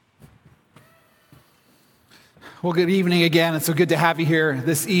Well, good evening again. It's so good to have you here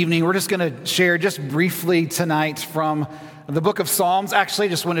this evening. We're just going to share just briefly tonight from the book of Psalms. Actually, I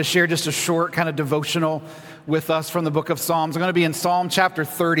just want to share just a short kind of devotional with us from the book of Psalms. I'm going to be in Psalm chapter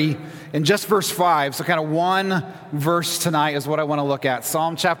 30 and just verse 5. So kind of one verse tonight is what I want to look at.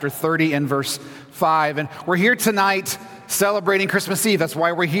 Psalm chapter 30 and verse 5. And we're here tonight celebrating Christmas Eve. That's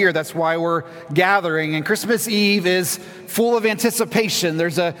why we're here. That's why we're gathering. And Christmas Eve is full of anticipation.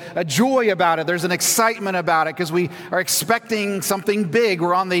 There's a joy about it. There's an excitement about it because we are expecting something big.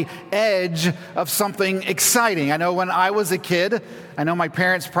 We're on the edge of something exciting. I know when I was a kid, I know my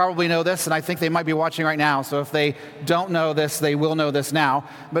parents probably know this, and I think they might be watching right now. So if they don't know this, they will know this now.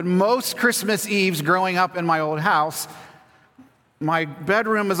 But most Christmas Eves growing up in my old house, my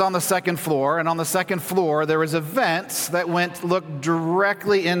bedroom is on the second floor, and on the second floor there was a vent that looked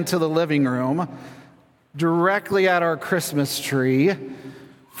directly into the living room, directly at our Christmas tree.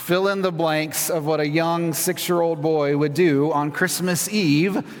 Fill in the blanks of what a young 6-year-old boy would do on Christmas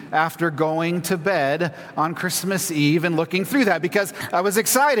Eve after going to bed on Christmas Eve and looking through that because I was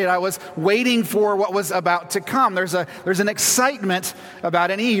excited. I was waiting for what was about to come. There's an excitement about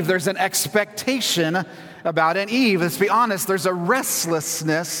an Eve. There's an expectation about an Eve. Let's be honest, there's a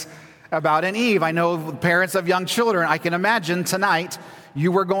restlessness about an Eve. I know parents of young children, I can imagine tonight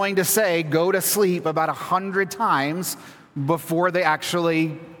you were going to say, go to sleep about 100 times before they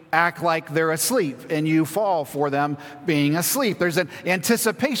actually act like they're asleep and you fall for them being asleep. There's an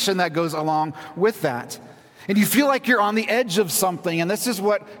anticipation that goes along with that. And you feel like you're on the edge of something, and this is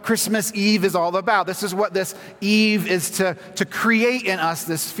what Christmas Eve is all about. This is what this Eve is to create in us,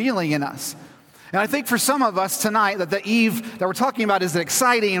 this feeling in us. And I think for some of us tonight that the Eve that we're talking about is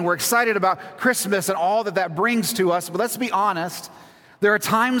exciting, and we're excited about Christmas and all that brings to us. But let's be honest, there are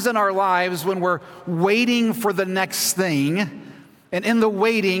times in our lives when we're waiting for the next thing, and in the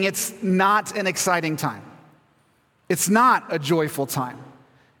waiting, it's not an exciting time. It's not a joyful time.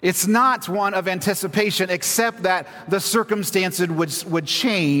 It's not one of anticipation, except that the circumstances would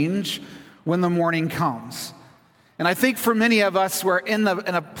change when the morning comes. And I think for many of us, we're in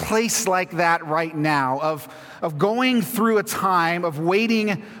a place like that right now, of going through a time of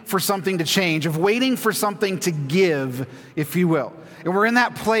waiting for something to change, of waiting for something to give, if you will. And we're in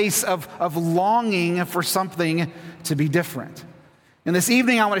that place of longing for something to be different. And this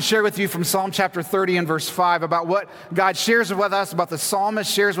evening, I want to share with you from Psalm chapter 30 and verse 5 about what God shares with us, about the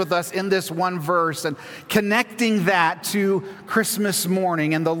psalmist shares with us in this one verse, and connecting that to Christmas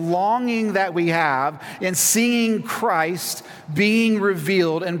morning and the longing that we have in seeing Christ being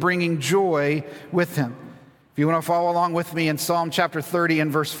revealed and bringing joy with him. If you want to follow along with me in Psalm chapter 30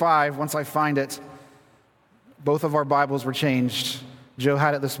 and verse 5, once I find it, both of our Bibles were changed. Joe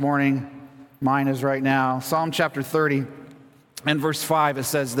had it this morning. Mine is right now. Psalm chapter 30. And verse 5, it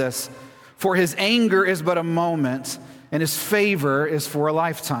says this: "For his anger is but a moment, and his favor is for a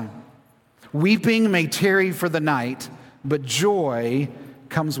lifetime. Weeping may tarry for the night, but joy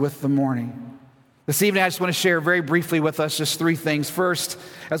comes with the morning." This evening, I just want to share very briefly with us just three things. First,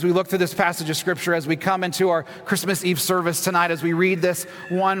 as we look through this passage of Scripture, as we come into our Christmas Eve service tonight, as we read this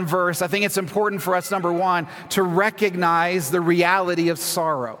one verse, I think it's important for us, number one, to recognize the reality of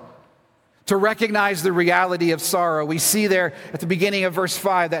sorrow. To recognize the reality of sorrow. We see there at the beginning of verse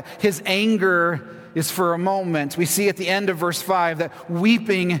 5 that his anger is for a moment. We see at the end of verse 5 that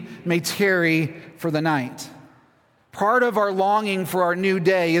weeping may tarry for the night. Part of our longing for our new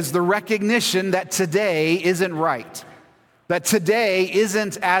day is the recognition that today isn't right. That today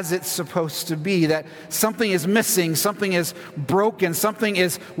isn't as it's supposed to be. That something is missing, something is broken, something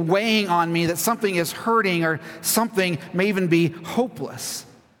is weighing on me, that something is hurting, or something may even be hopeless.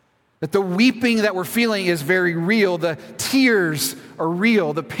 That the weeping that we're feeling is very real. The tears are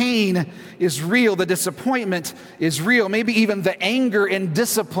real. The pain is real. The disappointment is real. Maybe even the anger and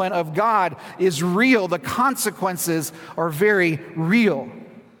discipline of God is real. The consequences are very real.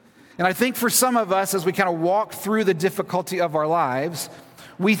 And I think for some of us, as we kind of walk through the difficulty of our lives,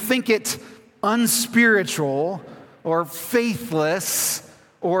 we think it unspiritual or faithless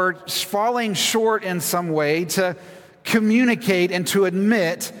or falling short in some way to communicate and to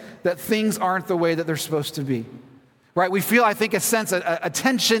admit that things aren't the way that they're supposed to be. Right? We feel, I think, a sense, a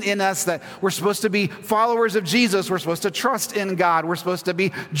tension in us that we're supposed to be followers of Jesus. We're supposed to trust in God. We're supposed to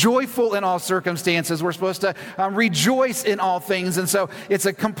be joyful in all circumstances. We're supposed to rejoice in all things. And so it's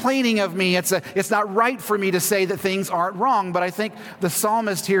a complaining of me. It's not right for me to say that things aren't wrong. But I think the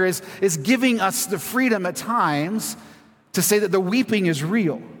psalmist here is giving us the freedom at times to say that the weeping is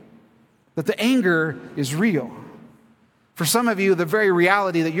real, that the anger is real. For some of you, the very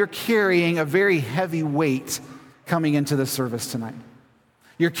reality that you're carrying a very heavy weight coming into the service tonight.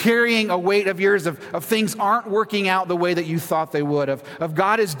 You're carrying a weight of years of things aren't working out the way that you thought they would, of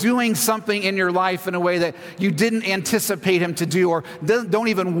God is doing something in your life in a way that you didn't anticipate him to do or don't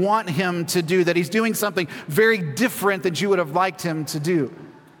even want him to do, that he's doing something very different than you would have liked him to do.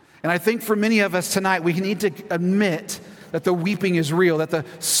 And I think for many of us tonight, we need to admit that the weeping is real, that the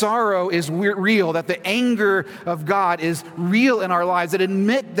sorrow is real, that the anger of God is real in our lives, that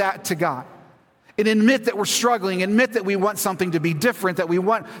admit that to God. And admit that we're struggling, admit that we want something to be different, that we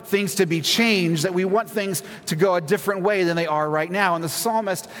want things to be changed, that we want things to go a different way than they are right now. And the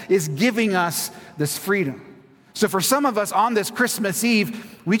psalmist is giving us this freedom. So for some of us on this Christmas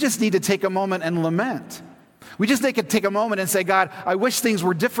Eve, we just need to take a moment and lament. We just need to take a moment and say, God, I wish things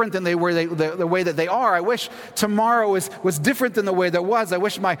were different than they were the way that they are. I wish tomorrow was different than the way that was. I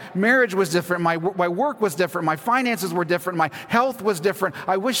wish my marriage was different, my work was different, my finances were different, my health was different.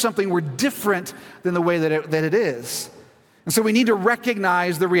 I wish something were different than the way that it is. And so we need to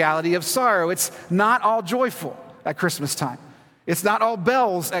recognize the reality of sorrow. It's not all joyful at Christmas time. It's not all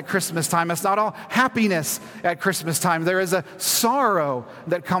bells at Christmas time. It's not all happiness at Christmas time. There is a sorrow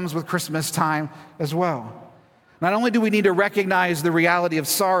that comes with Christmas time as well. Not only do we need to recognize the reality of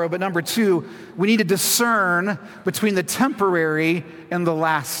sorrow, but number two, we need to discern between the temporary and the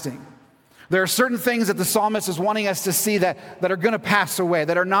lasting. There are certain things that the psalmist is wanting us to see that are going to pass away,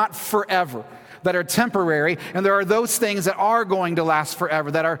 that are not forever, that are temporary, and there are those things that are going to last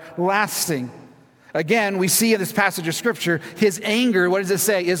forever, that are lasting. Again, we see in this passage of Scripture, his anger, what does it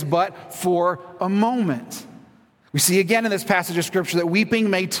say, is but for a moment. We see again in this passage of Scripture that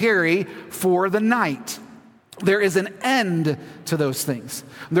weeping may tarry for the night. There is an end to those things.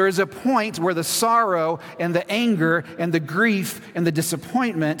 There is a point where the sorrow and the anger and the grief and the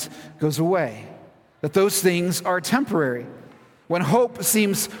disappointment goes away. That those things are temporary. When hope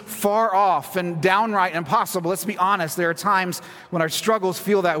seems far off and downright impossible, let's be honest, there are times when our struggles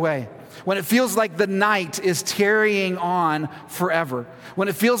feel that way. When it feels like the night is tarrying on forever. When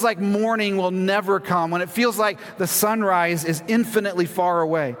it feels like morning will never come. When it feels like the sunrise is infinitely far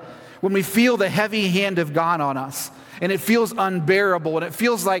away. When we feel the heavy hand of God on us, and it feels unbearable, and it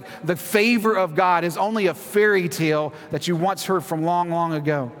feels like the favor of God is only a fairy tale that you once heard from long, long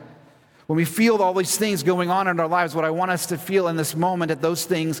ago. When we feel all these things going on in our lives, what I want us to feel in this moment that those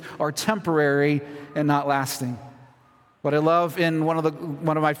things are temporary and not lasting. What I love in one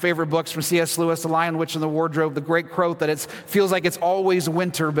of my favorite books from C.S. Lewis, The Lion, Witch, and the Wardrobe, The Great Quote, that it feels like it's always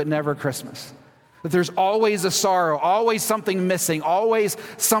winter but never Christmas. That there's always a sorrow, always something missing, always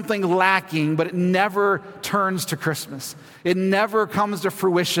something lacking, but it never turns to Christmas. It never comes to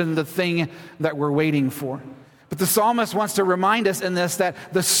fruition, the thing that we're waiting for. But the psalmist wants to remind us in this that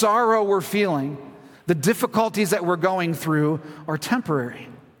the sorrow we're feeling, the difficulties that we're going through are temporary.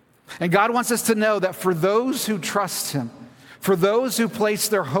 And God wants us to know that for those who trust him, for those who place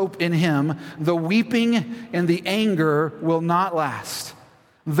their hope in him, the weeping and the anger will not last.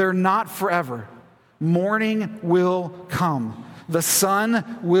 They're not forever. Morning will come. The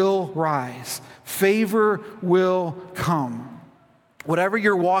sun will rise. Favor will come. Whatever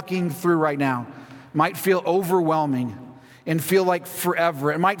you're walking through right now might feel overwhelming and feel like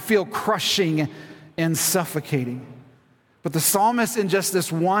forever. It might feel crushing and suffocating. But the psalmist in just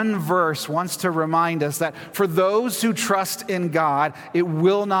this one verse wants to remind us that for those who trust in God, it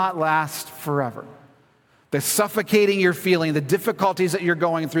will not last forever. The suffocating you're feeling, the difficulties that you're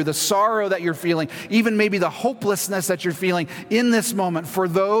going through, the sorrow that you're feeling, even maybe the hopelessness that you're feeling in this moment, for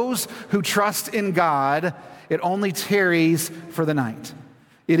those who trust in God, it only tarries for the night.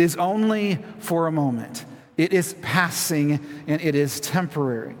 It is only for a moment. It is passing and it is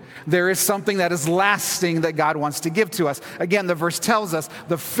temporary. There is something that is lasting that God wants to give to us. Again, the verse tells us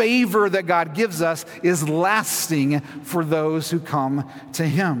the favor that God gives us is lasting for those who come to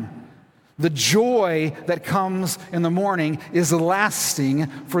him. The joy that comes in the morning is lasting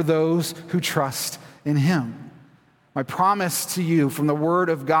for those who trust in him. My promise to you from the word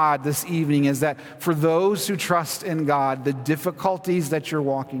of God this evening is that for those who trust in God, the difficulties that you're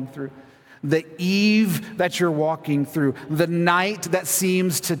walking through, the eve that you're walking through, the night that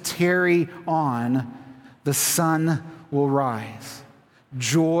seems to tarry on, the sun will rise.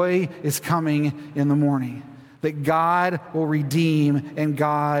 Joy is coming in the morning. That God will redeem and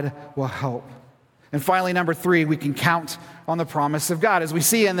God will help. And finally, number three, we can count on the promise of God. As we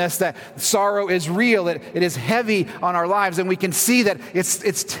see in this, that sorrow is real, it is heavy on our lives, and we can see that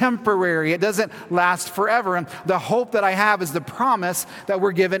it's temporary. It doesn't last forever. And the hope that I have is the promise that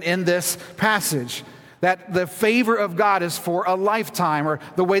we're given in this passage. That the favor of God is for a lifetime, or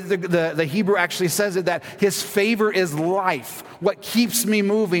the way that the Hebrew actually says it, that his favor is life. What keeps me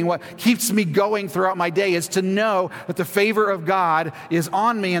moving, what keeps me going throughout my day is to know that the favor of God is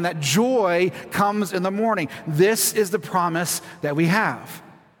on me and that joy comes in the morning. This is the promise that we have.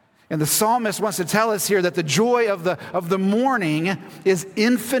 And the psalmist wants to tell us here that the joy of the morning is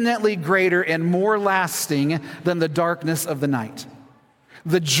infinitely greater and more lasting than the darkness of the night.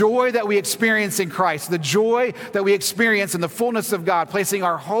 The joy that we experience in Christ, the joy that we experience in the fullness of God, placing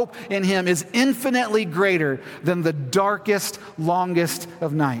our hope in him, is infinitely greater than the darkest, longest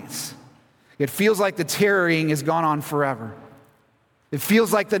of nights. It feels like the tarrying has gone on forever. It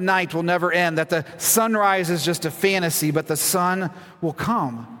feels like the night will never end, that the sunrise is just a fantasy, but the sun will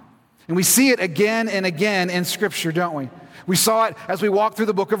come. And we see it again and again in Scripture, don't we? We saw it as we walked through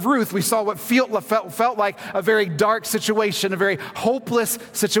the book of Ruth. We saw what felt like a very dark situation, a very hopeless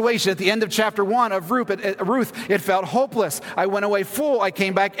situation. At the end of chapter 1 of Ruth, it felt hopeless. I went away full. I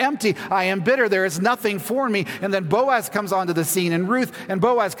came back empty. I am bitter. There is nothing for me. And then Boaz comes onto the scene, and Ruth and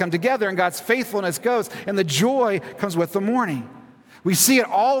Boaz come together, and God's faithfulness goes, and the joy comes with the morning. We see it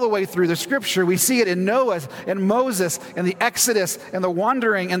all the way through the Scripture. We see it in Noah and Moses and the Exodus and the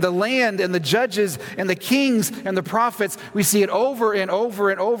wandering and the land and the judges and the kings and the prophets. We see it over and over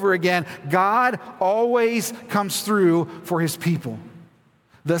and over again. God always comes through for his people.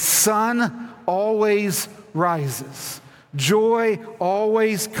 The sun always rises. Joy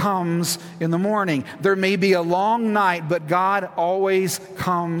always comes in the morning. There may be a long night, but God always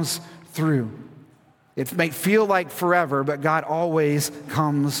comes through. It may feel like forever, but God always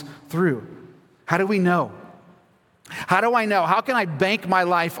comes through. How do we know? How do I know? How can I bank my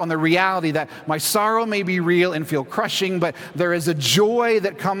life on the reality that my sorrow may be real and feel crushing, but there is a joy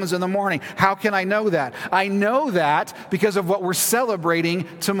that comes in the morning? How can I know that? I know that because of what we're celebrating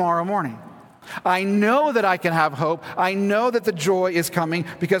tomorrow morning. I know that I can have hope. I know that the joy is coming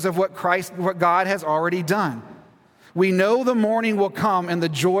because of what God has already done. We know the morning will come and the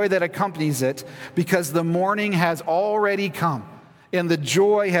joy that accompanies it because the morning has already come and the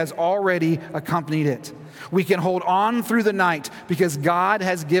joy has already accompanied it. We can hold on through the night because God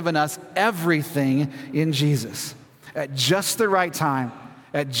has given us everything in Jesus. At just the right time,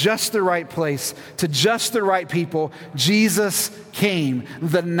 at just the right place, to just the right people, Jesus came.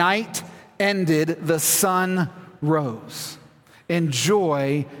 The night ended, the sun rose, and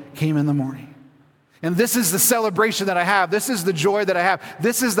joy came in the morning. And this is the celebration that I have. This is the joy that I have.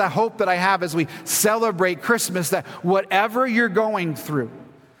 This is the hope that I have as we celebrate Christmas, that whatever you're going through,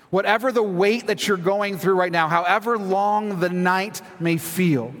 whatever the weight that you're going through right now, however long the night may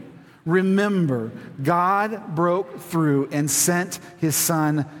feel, remember, God broke through and sent his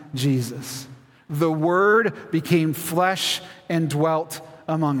son, Jesus. The Word became flesh and dwelt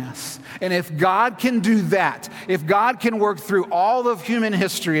among us. And if God can do that, if God can work through all of human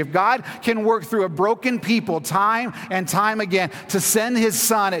history, if God can work through a broken people time and time again to send his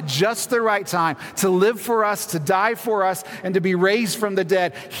son at just the right time, to live for us, to die for us, and to be raised from the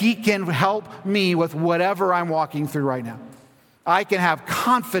dead, he can help me with whatever I'm walking through right now. I can have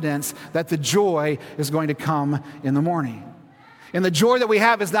confidence that the joy is going to come in the morning. And the joy that we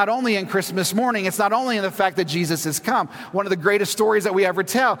have is not only in Christmas morning, it's not only in the fact that Jesus has come. One of the greatest stories that we ever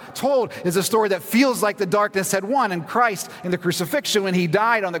told is a story that feels like the darkness had won. And Christ, in the crucifixion, when he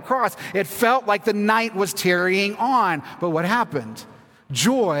died on the cross, it felt like the night was tarrying on. But what happened?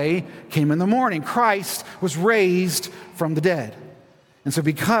 Joy came in the morning. Christ was raised from the dead. And so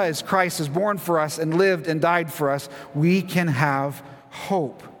because Christ is born for us and lived and died for us, we can have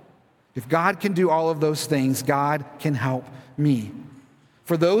hope. If God can do all of those things, God can help me.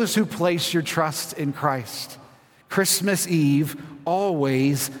 For those who place your trust in Christ, Christmas Eve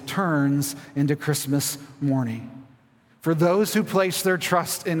always turns into Christmas morning. For those who place their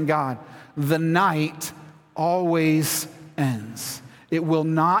trust in God, the night always ends. It will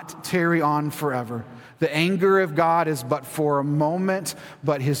not tarry on forever. The anger of God is but for a moment,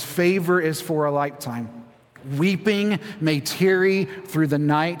 but his favor is for a lifetime. Weeping may tarry through the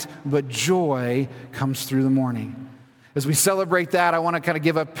night, but joy comes through the morning. As we celebrate that, I want to kind of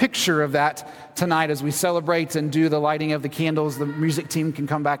give a picture of that tonight as we celebrate and do the lighting of the candles. The music team can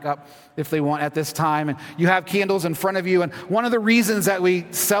come back up if they want at this time. And you have candles in front of you. And one of the reasons that we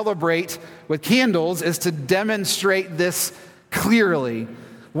celebrate with candles is to demonstrate this clearly.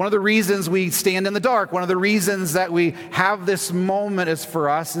 One of the reasons we stand in the dark, one of the reasons that we have this moment is for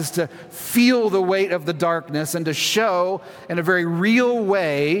us is to feel the weight of the darkness and to show in a very real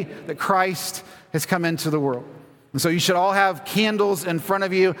way that Christ has come into the world. And so you should all have candles in front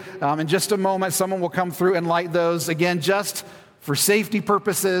of you. In just a moment, someone will come through and light those. Again, just For safety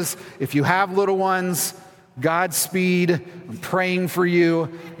purposes, if you have little ones, Godspeed. I'm praying for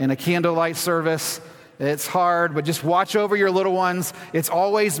you in a candlelight service. It's hard, but just watch over your little ones. It's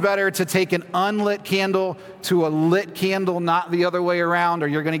always better to take an unlit candle to a lit candle, not the other way around, or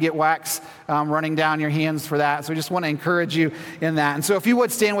you're going to get wax running down your hands for that. So I just want to encourage you in that. And so if you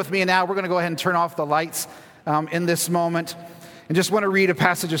would stand with me now, we're going to go ahead and turn off the lights in this moment. And just want to read a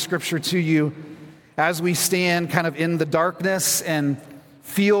passage of Scripture to you as we stand kind of in the darkness and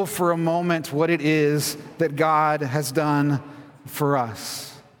feel for a moment what it is that God has done for us.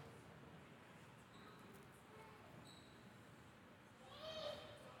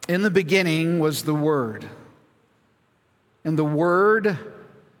 In the beginning was the Word, and the Word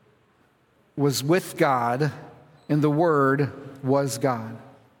was with God, and the Word was God.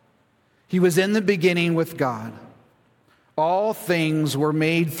 He was in the beginning with God. All things were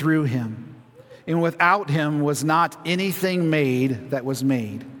made through him, and without him was not anything made that was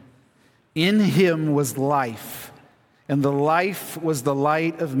made. In him was life, and the life was the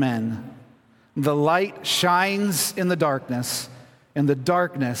light of men. The light shines in the darkness, and the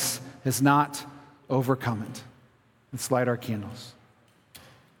darkness has not overcome it. Let's light our candles.